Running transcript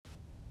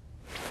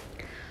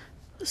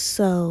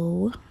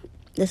So,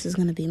 this is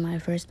going to be my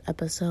first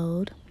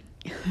episode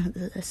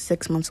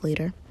 6 months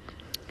later.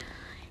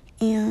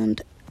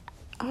 And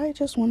I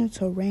just wanted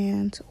to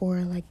rant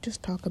or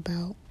just talk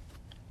about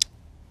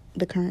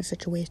the current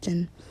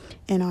situation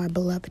in our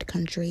beloved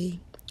country,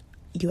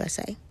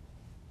 USA.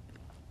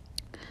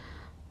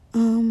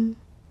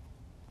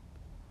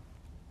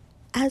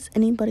 As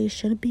anybody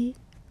should be,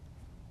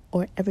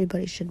 or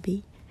everybody should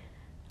be,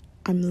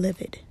 I'm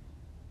livid.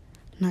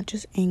 Not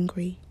just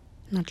angry,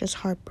 not just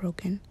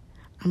heartbroken.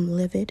 I'm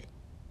livid.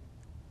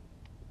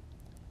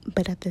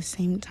 But at the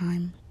same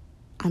time,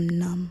 I'm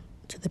numb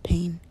to the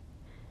pain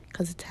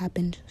because it's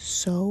happened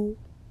so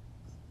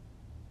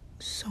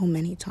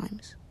many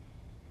times.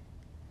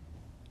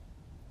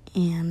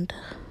 And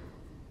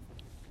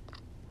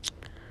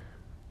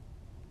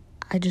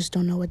I just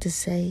don't know what to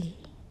say.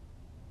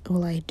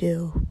 Well, I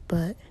do,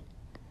 but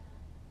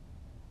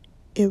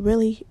it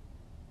really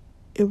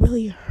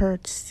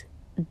hurts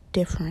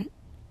different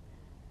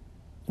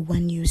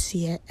when you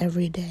see it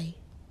every day.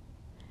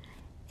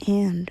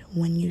 And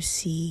when you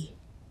see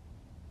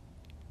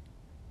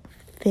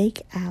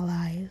fake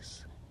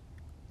allies,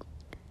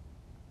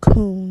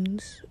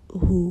 coons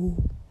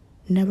who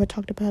never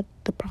talked about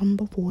the problem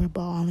before,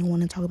 but only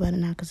want to talk about it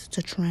now because it's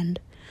a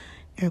trend,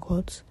 air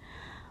quotes.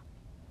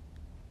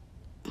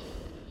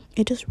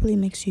 It just really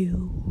makes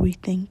you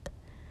rethink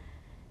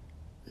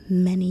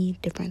many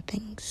different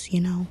things,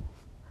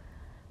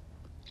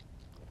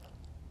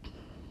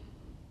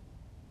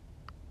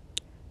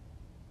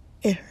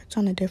 It hurts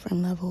on a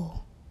different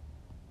level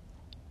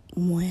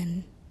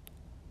when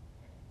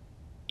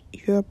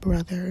your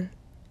brother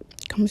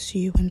comes to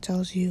you and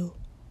tells you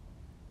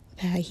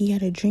that he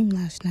had a dream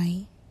last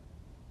night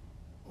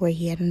where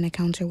he had an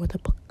encounter with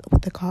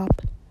a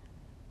cop,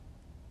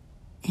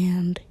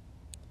 and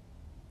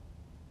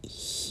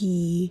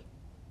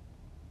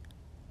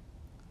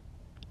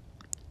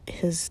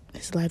his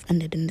life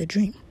ended in the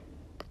dream.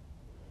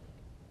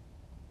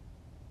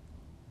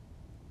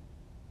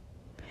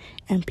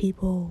 And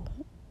people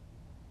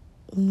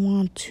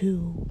want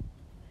to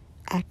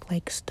act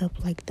like stuff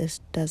like this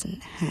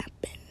doesn't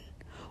happen,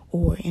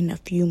 or in a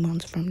few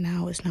months from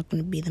now it's not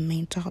going to be the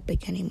main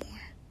topic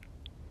anymore.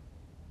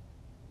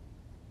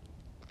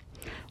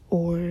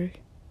 Or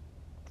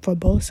for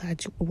both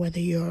sides, whether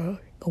you're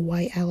a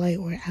white ally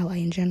or an ally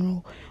in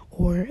general,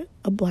 or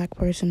a black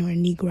person or a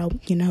Negro,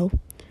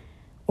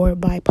 or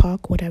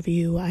BIPOC, whatever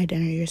you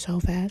identify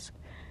yourself as,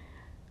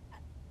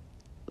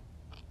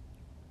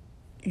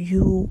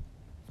 you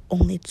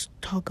only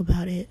talk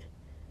about it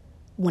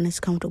when it's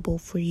comfortable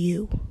for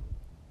you.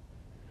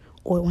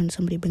 Or when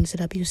somebody brings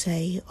it up, you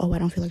say, I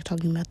don't feel like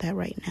talking about that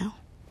right now.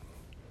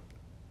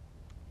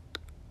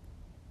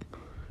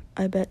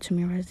 I bet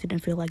Tamir didn't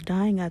feel like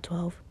dying at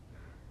 12.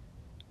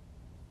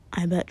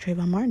 I bet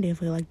Trayvon Martin didn't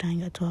feel like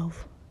dying at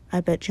 12. I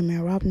bet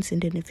Jameer Robinson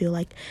didn't feel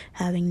like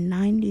having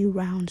 90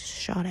 rounds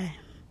shot at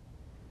him.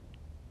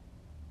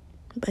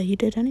 But he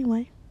did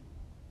anyway.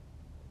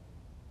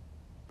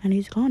 And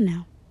he's gone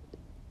now.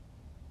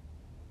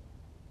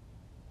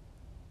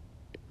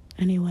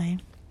 Anyway.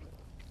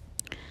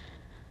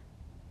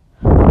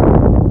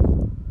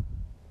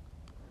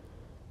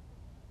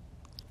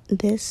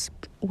 This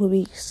will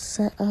be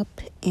set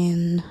up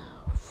in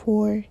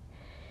 4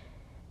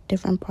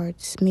 different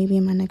parts. Maybe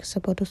in my next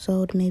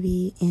episode,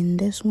 maybe in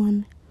this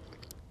one.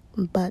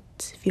 But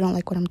if you don't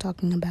like what I'm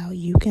talking about,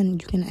 you can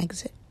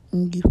exit.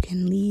 You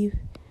can leave.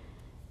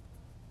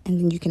 And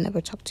then you can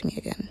never talk to me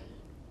again.